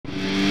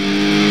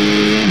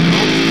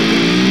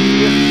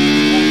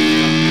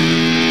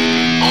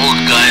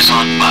eyes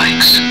on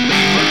bikes.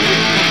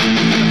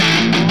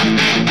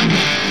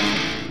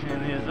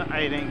 And there's an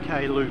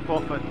 18k loop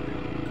off it.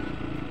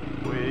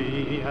 We're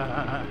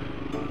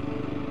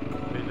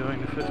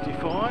doing the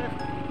 55.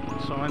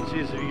 Sign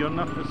says have you got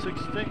enough for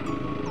 60?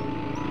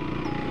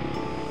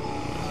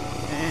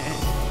 And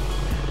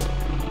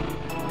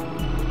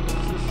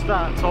this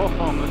starts off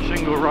on the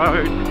shingle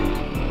road.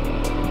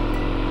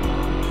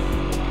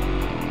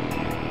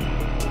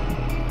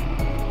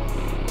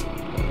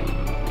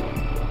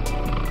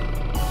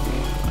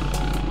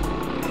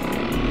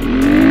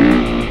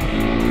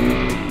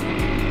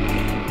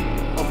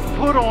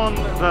 Put on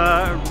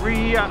the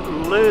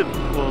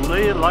Relive or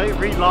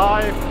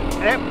Relive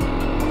app.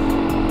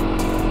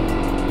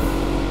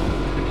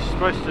 It's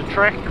supposed to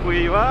track where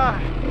you are,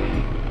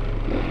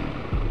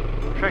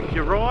 track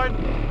your ride.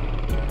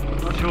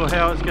 Not sure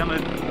how it's going to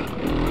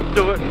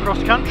do it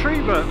cross country,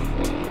 but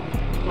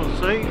we'll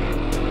see.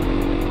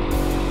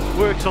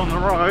 Works on the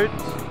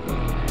roads.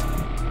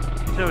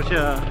 Tells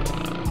you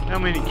how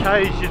many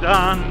Ks you've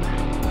done,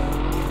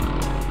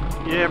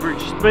 your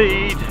average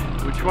speed,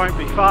 which won't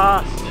be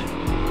fast.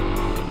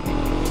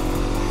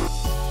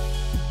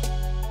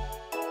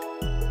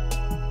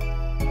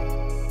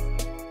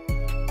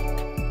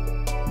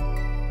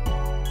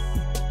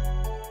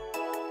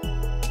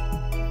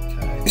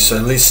 So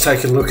let's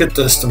take a look at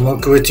this, the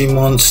Mokauiti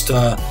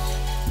monster,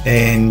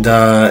 and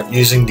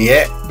using the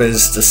app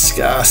as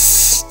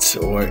discussed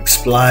or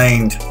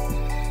explained.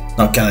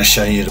 Not going to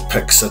show you the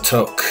pics I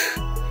took.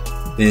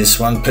 There's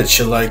one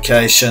picture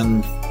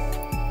location,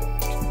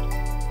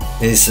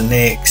 there's the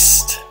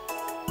next,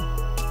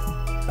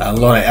 a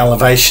lot of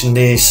elevation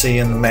there, see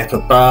in the map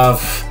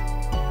above,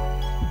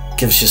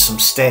 gives you some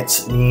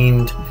stats at the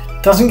end.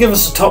 Doesn't give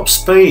us a top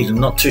speed. I'm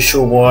not too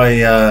sure why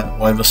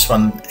this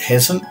one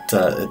hasn't.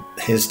 It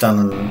has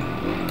done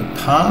in the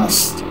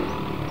past.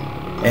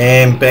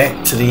 And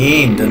back to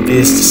the end, and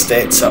there's the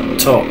stats up the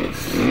top.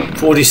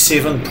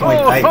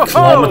 47.8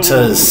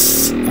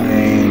 kilometres.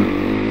 And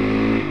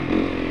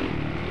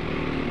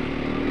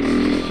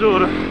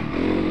sort of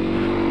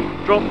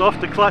dropped off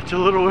the clutch a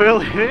little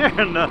early there,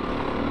 and the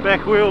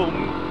back wheel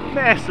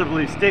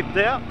massively stepped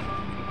out.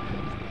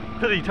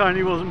 Pity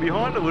Tony wasn't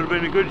behind, it would have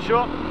been a good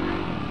shot.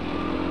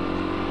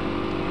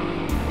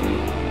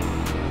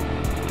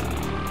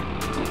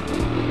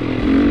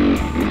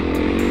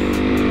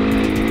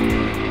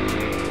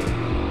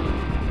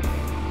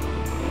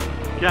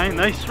 Again,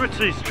 they switch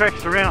these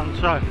tracks around,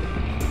 so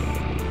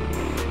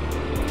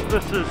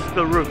this is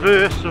the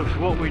reverse of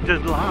what we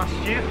did last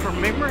year from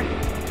memory.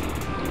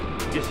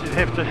 Guess you'd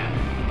have to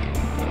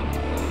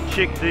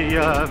check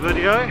the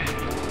video.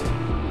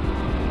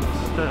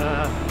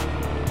 Just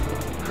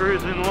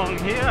cruising along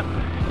here.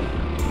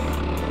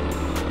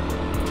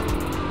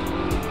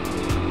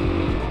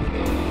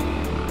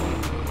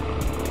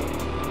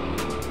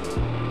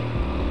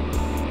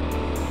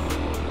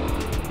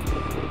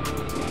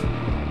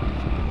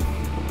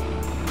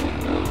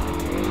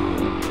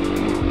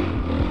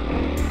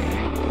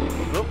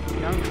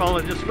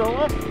 Fella just fell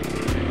off.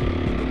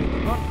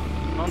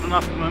 Not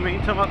enough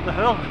momentum up the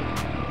hill.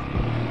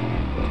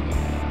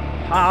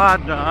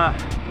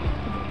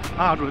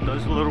 Hard with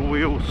those little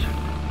wheels.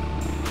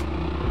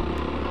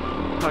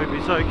 Hope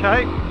he's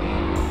okay.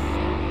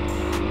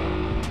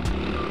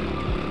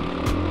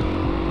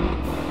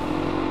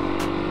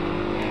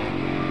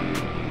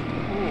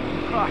 Ooh,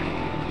 fuck.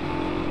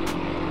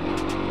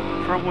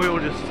 Front wheel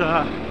just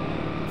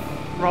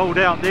rolled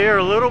out there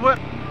a little bit.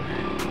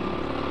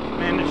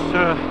 Managed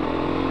to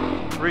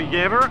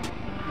regather it.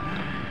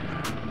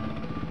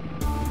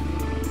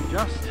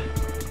 Just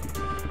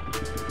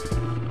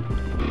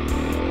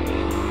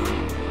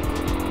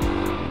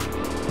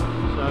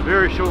so a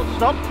very short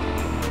stop.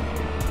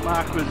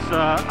 Mark was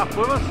up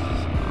with us,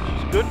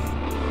 which is good.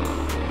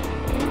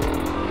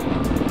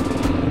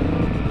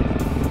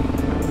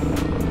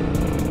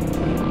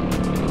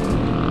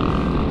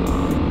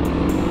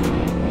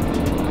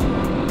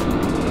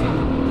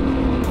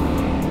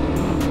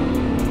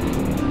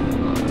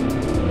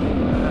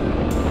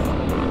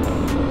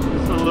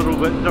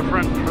 Bit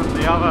different from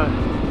the other,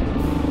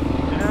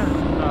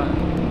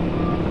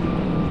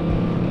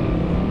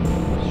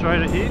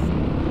 straight ahead,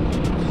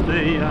 it's the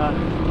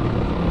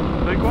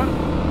big one.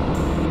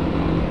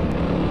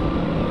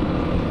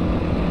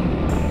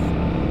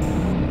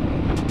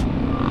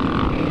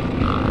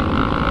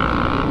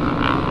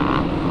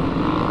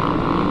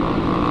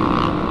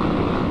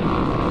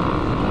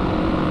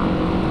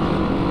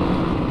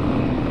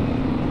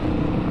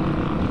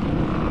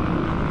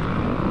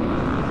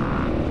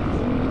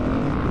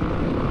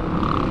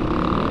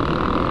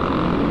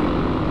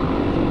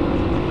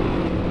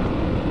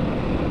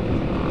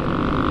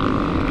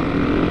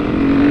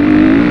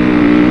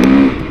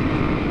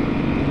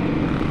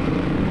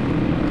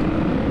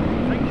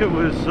 It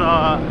was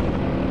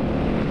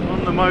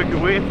on the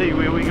Mokauiti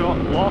where we got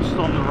lost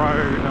on the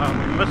road.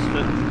 We missed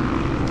the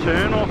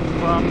turn off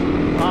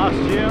last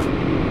year.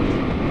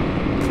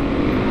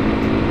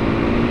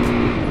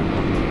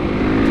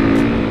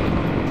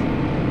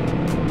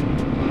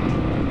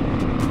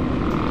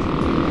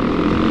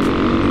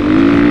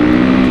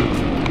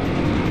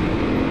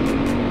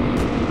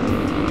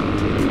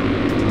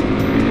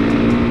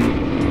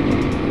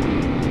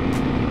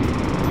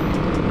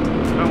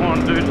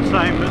 and do the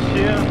same this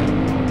year.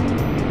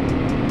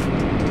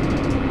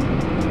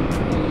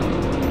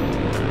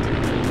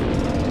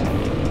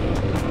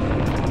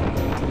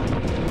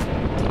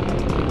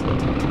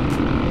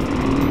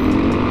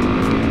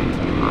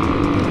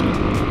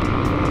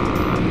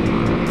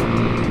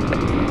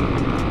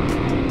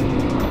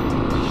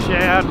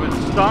 Showered with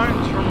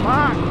stones from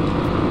Mark.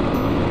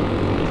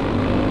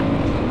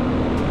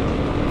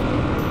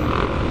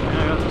 And I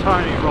got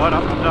Tony right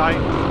up to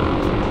date.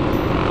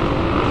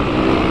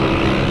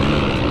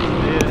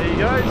 There he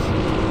goes.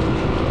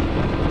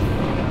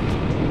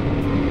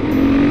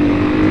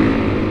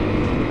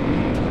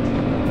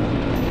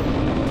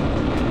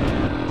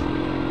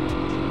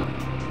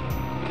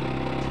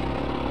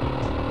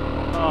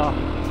 Oh,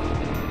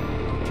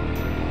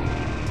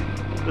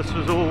 this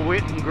was all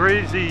wet and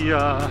greasy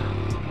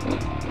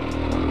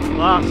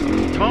last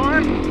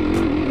time.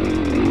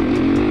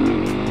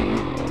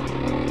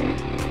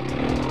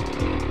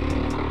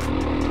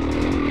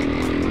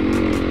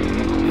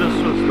 This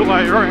was the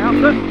way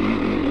around it.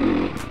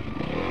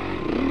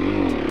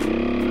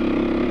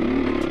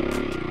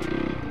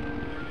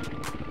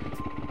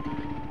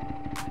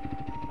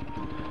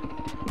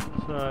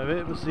 So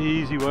that was the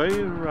easy way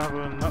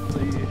rather than up the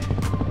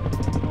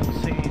old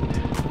sand.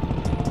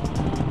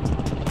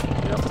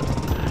 Yep.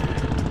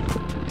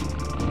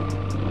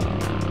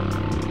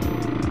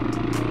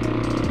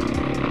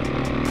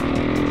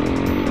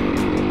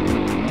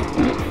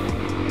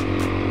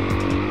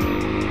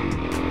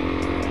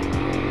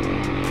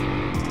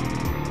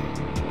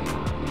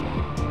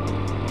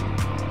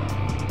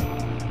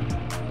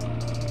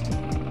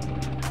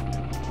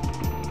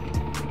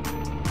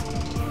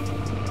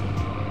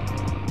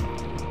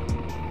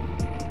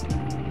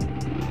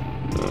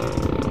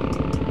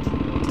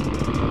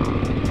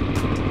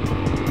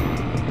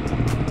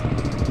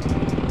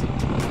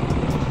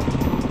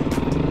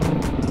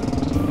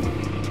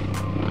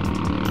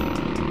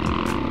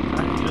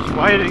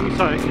 Waiting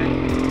so it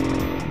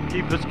can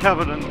keep us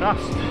covered in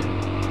dust.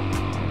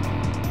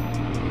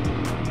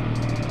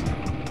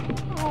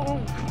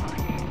 Oh,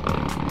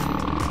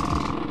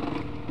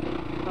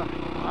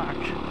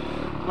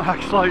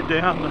 Mark slowed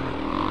down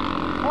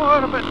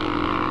quite a bit.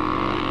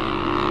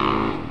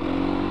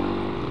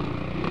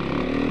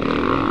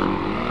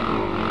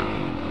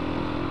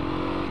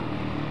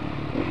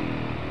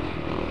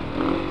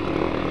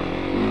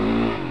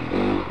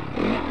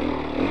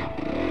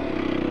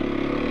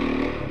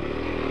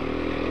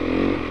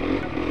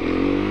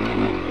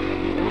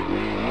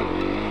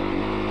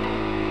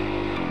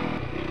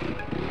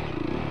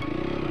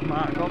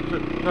 Mark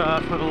opted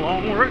for the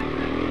long route.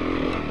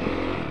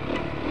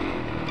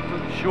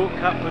 Took a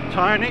shortcut with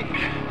Tony.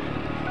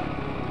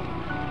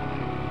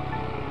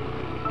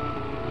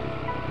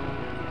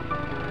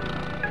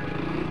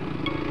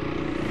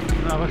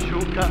 Another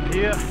shortcut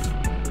here.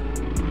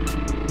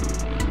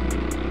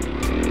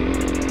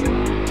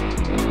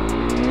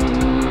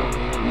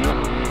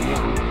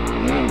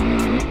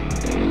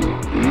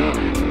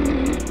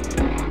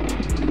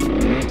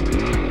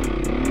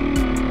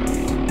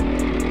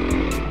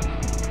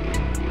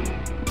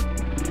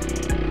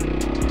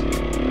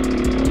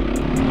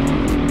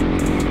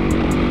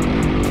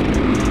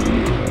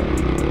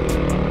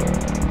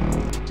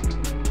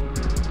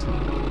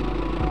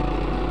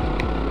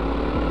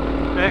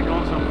 Back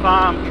on some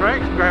farm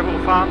tracks, gravel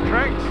farm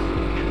tracks,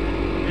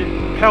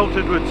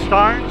 pelted with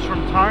stones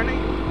from Tony.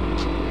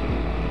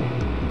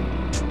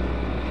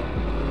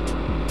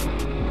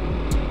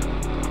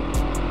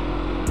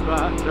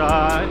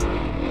 But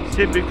he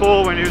said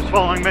before when he was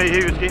following me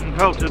he was getting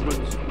pelted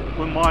with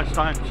my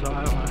stones, so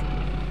yeah.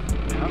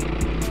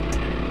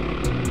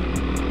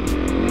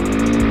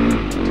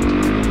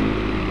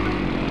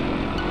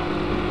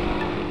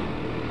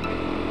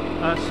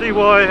 See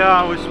why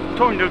I was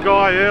talking to a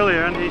guy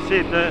earlier and he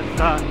said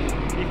that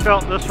he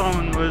felt this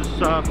one was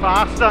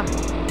faster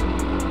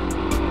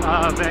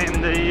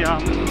than the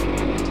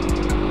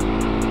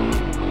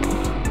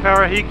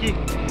Parahiki,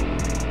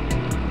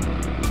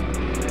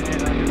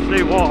 and I can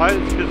see why.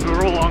 It's because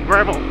we're all on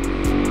gravel.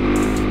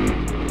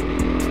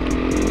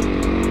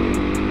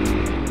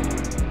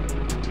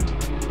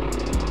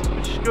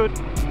 Which is good.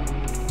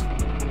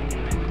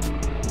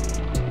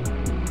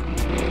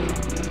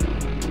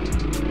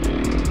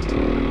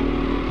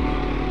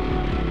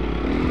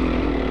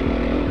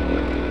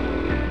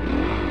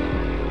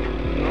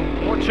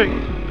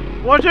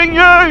 Watching you!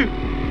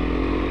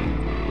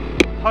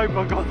 Hope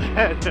I got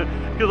that,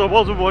 because I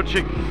wasn't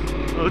watching,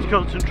 I was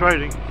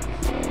concentrating.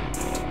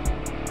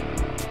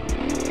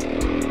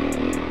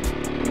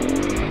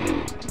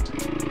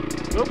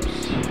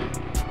 Oops,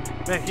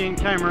 back end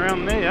came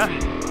around there.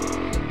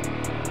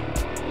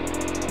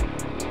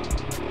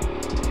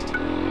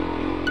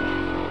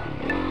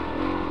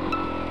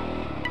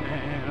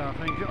 And I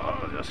think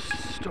I'll just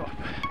stop.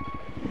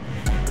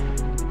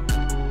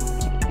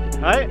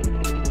 Hey?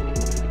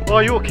 Oh,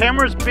 your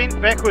camera's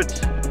bent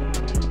backwards.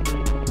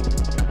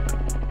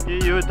 Yeah,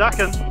 you were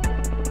ducking.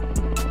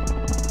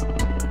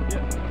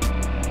 Yep.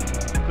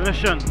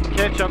 Finishing,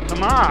 catch up to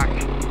Mark.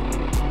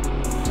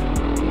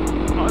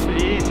 Might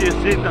be easier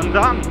said than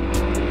done.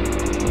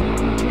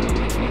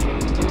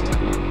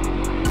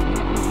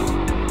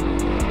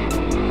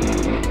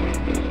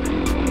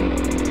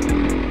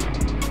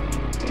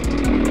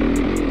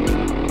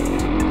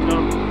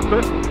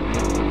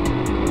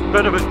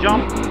 Bit of a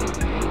jump.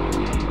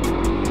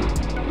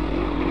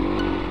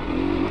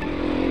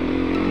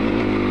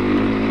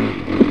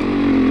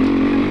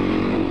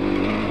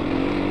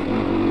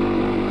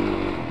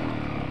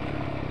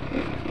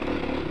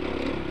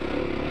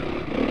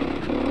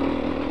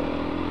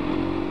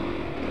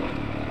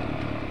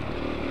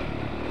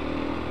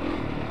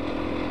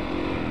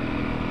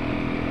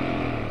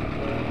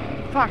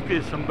 Fuck,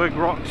 there's some big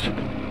rocks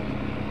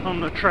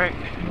on the track.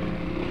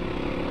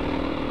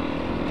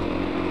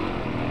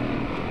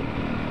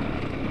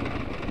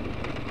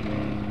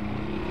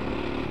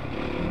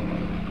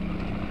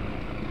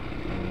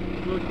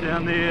 Look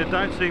down there,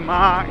 don't see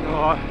Mark,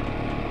 or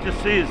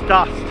just see his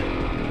dust.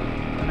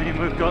 And then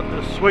we've got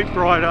the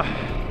Sweeprider.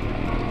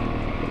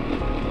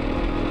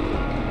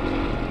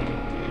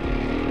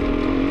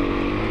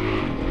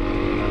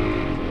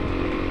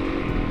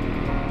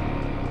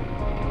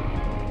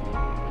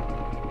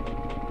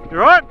 You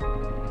right?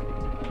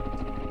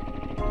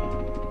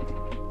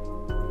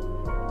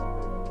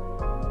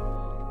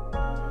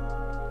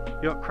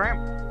 You got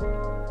cramp?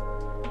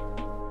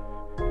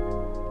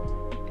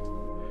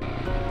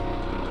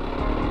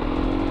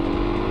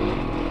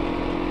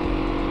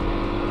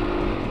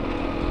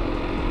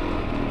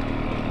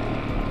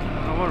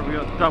 What have we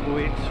got double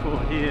X for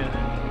here?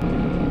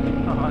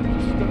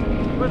 Just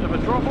a bit of a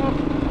drop off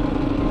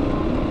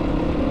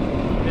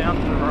down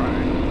to the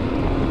road.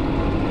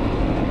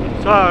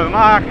 So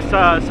Mark's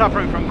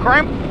suffering from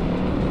cramp,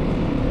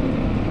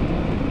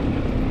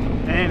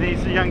 and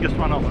he's the youngest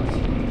one of us.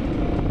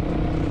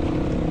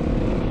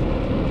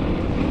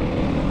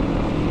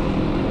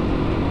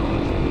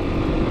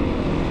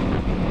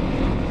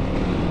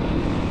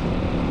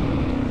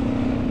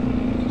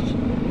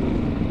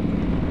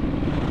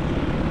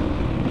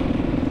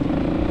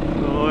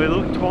 So we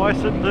look twice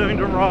at doing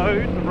the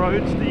road. The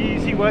road's the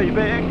easy way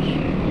back.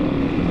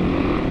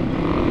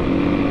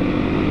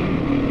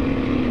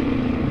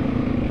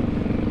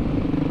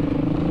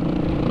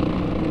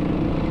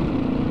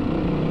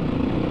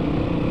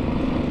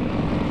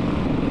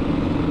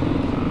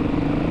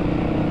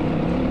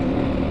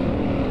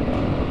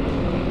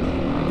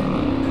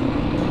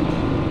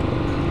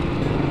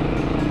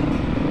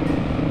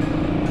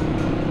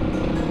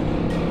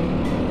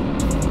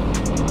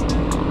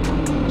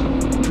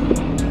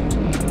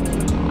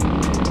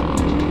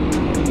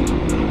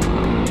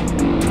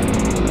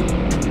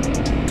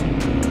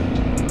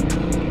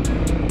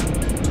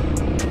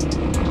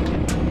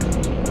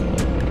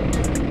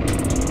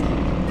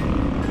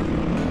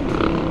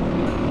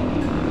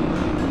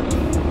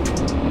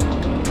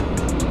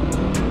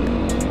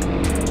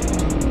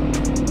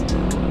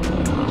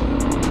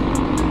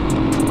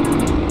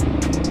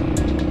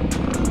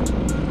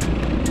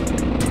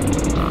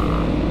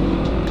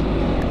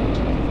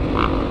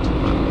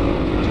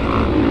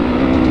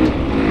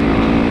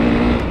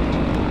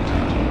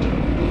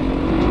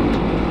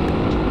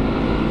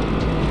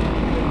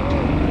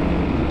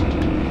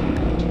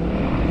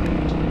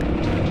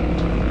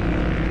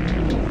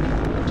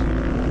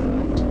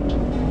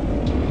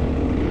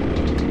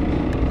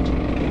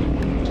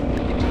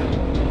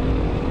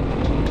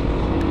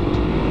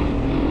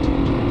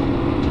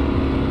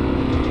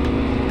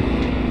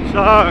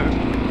 So,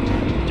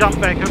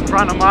 jump back in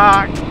front of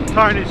Mark,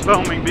 Tony's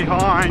filming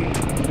behind.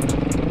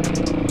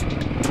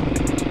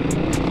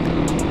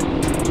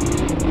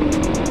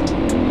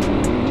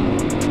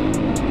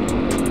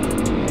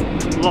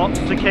 Lots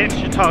to catch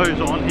your toes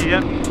on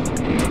here.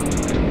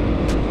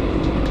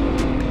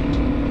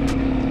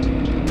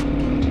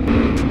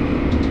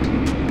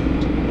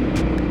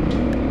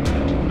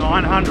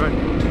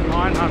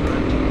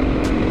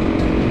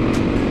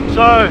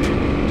 So,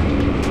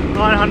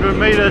 900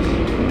 metres.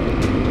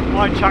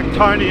 Might chuck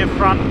Tony in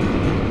front.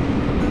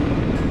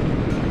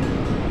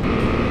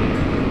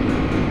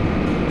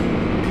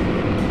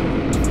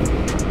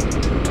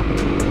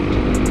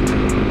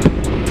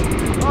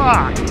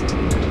 Ah,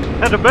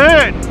 had a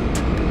bird.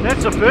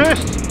 That's a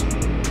first.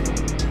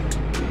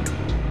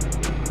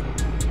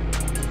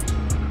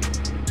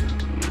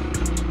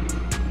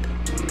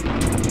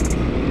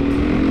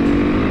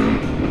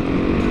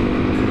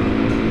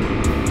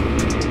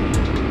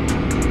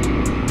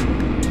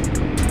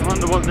 I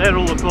wonder what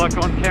that'll look like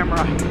on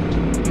camera.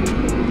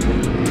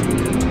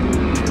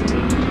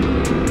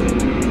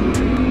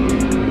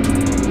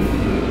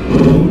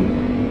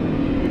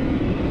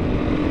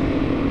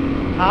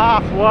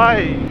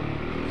 Halfway,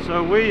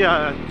 so we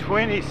are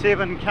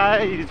 27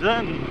 k's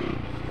in.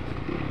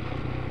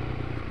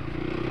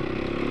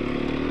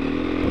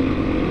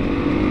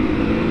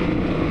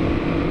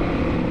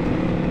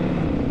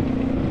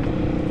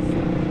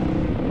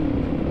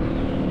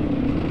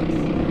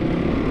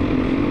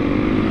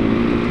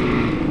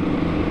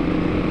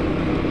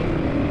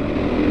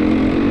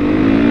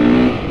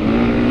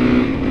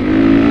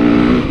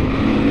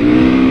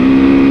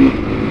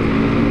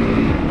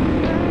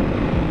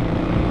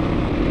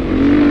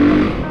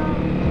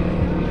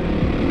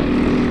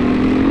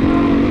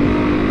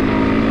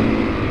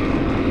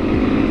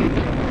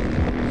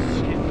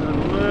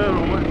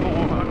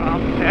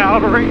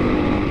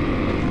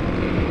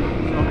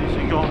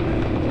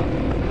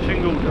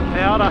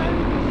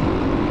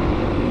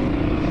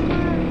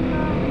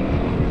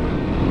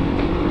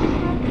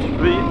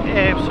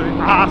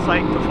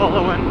 sake to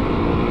follow in.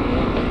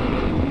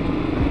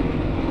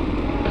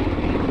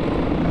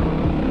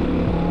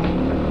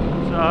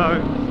 So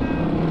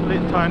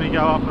let Tony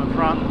go up in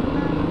front,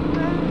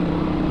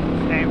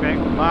 stand back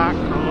with Mark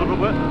for a little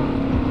bit.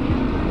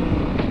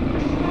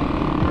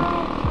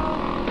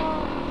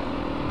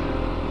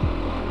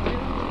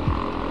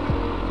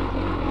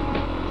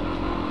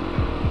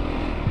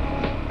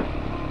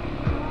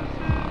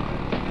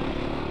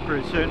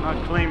 Pretty certain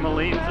I clean my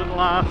lens at the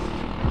last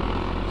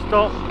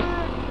stop.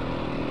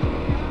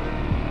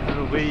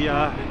 It'll be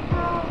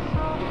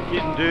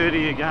getting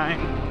dirty again.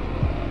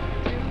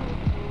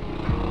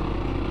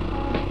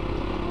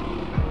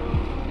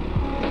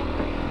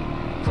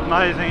 It's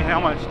amazing how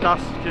much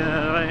dust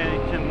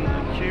can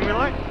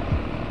accumulate.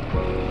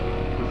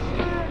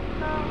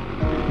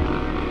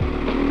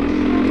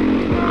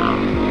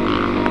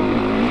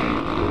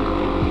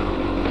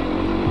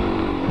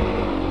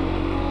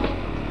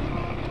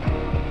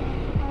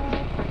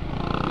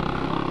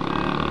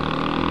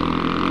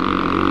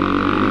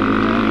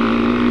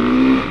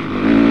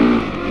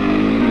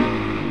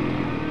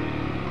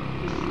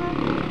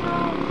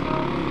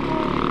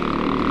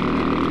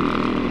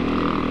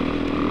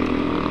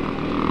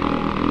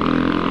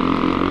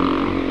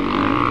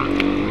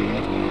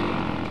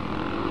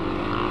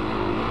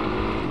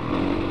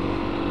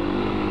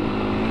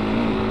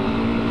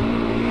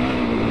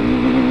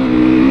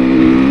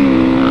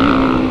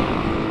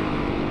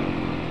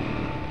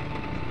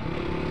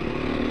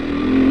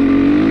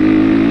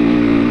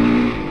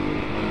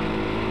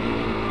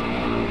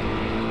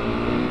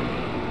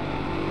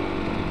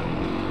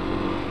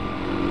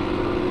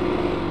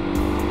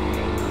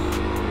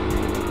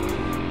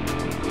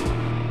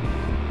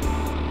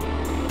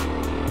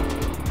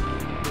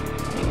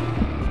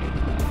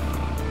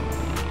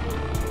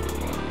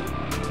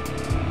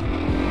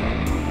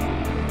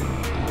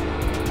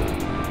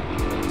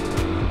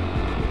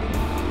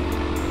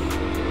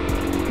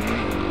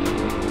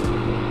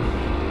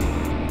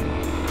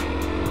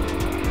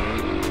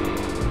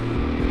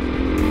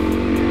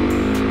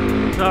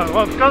 So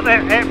I've got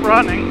that app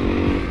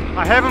running.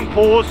 I haven't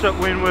paused it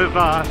when we've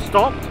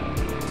stopped.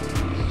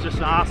 It's just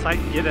an arse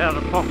ache to get out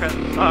of the pocket,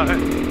 so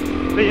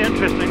it'll be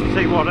interesting to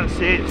see what it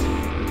says.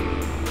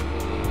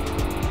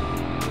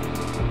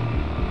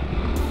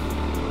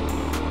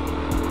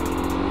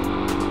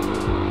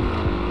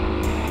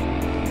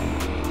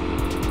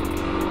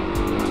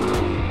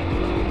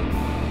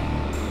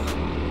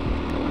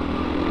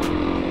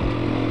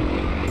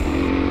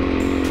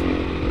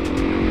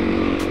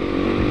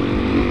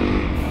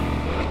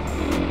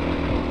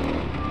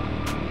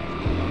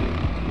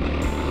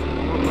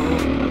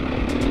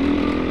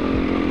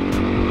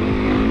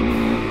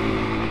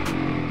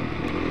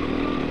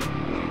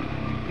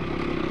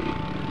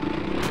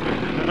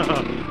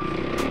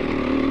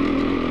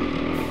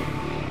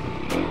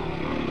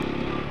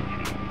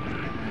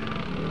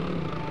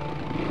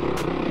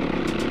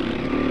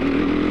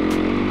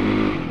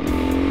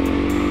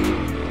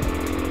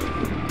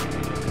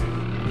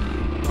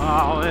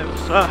 Oh, it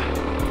was a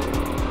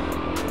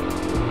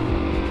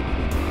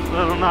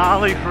little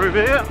gnarly through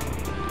there.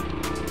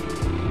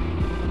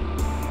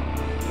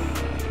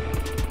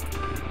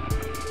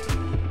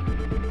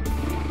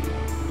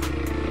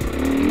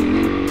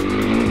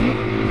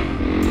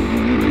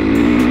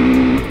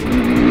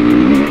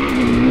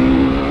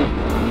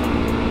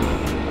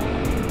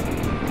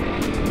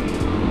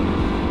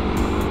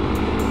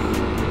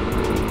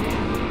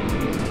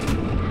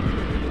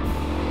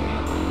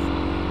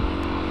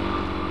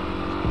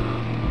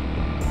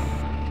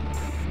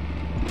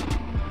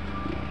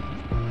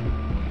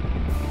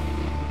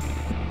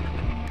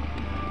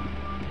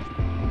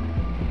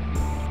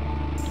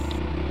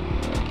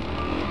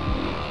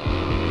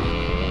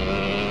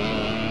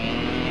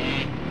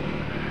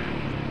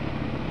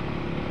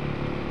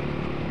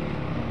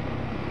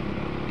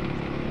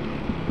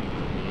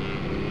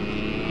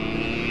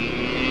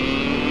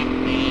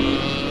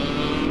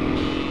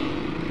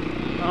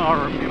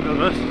 I remember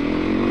this.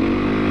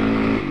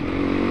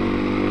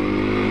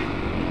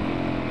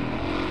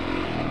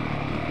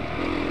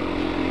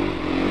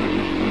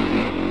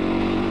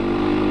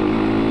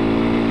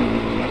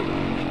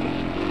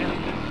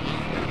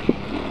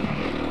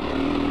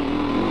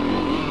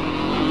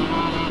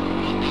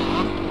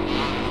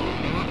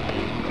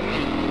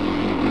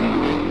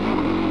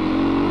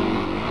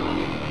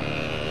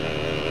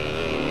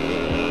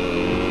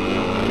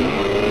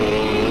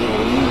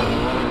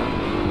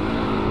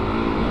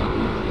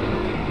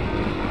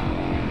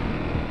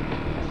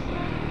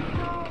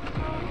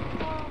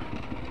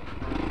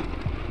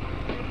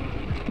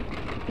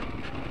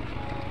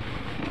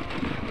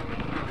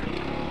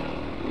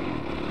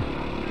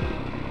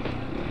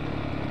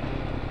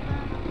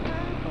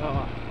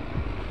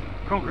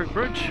 Concrete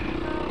bridge.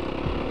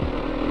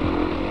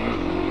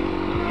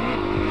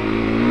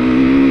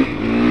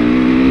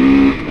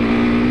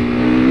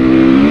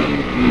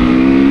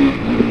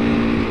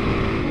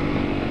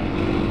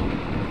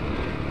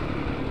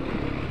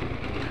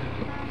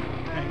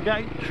 And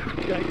gate.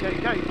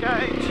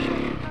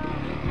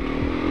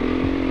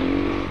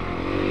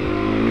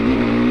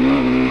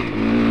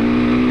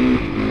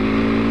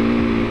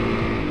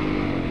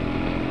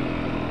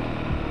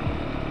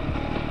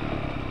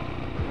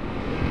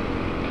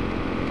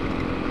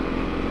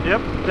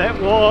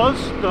 That was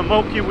the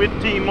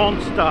Mokauiti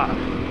Monster.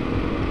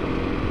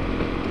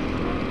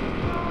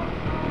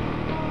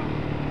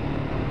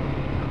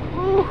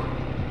 Whew.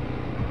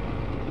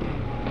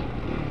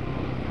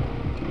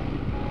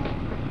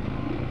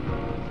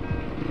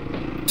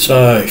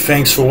 So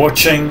thanks for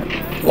watching,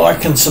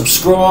 like and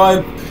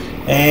subscribe,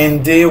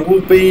 and there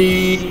will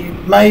be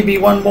maybe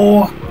one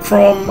more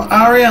from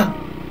Aria.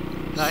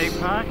 Day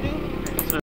parking.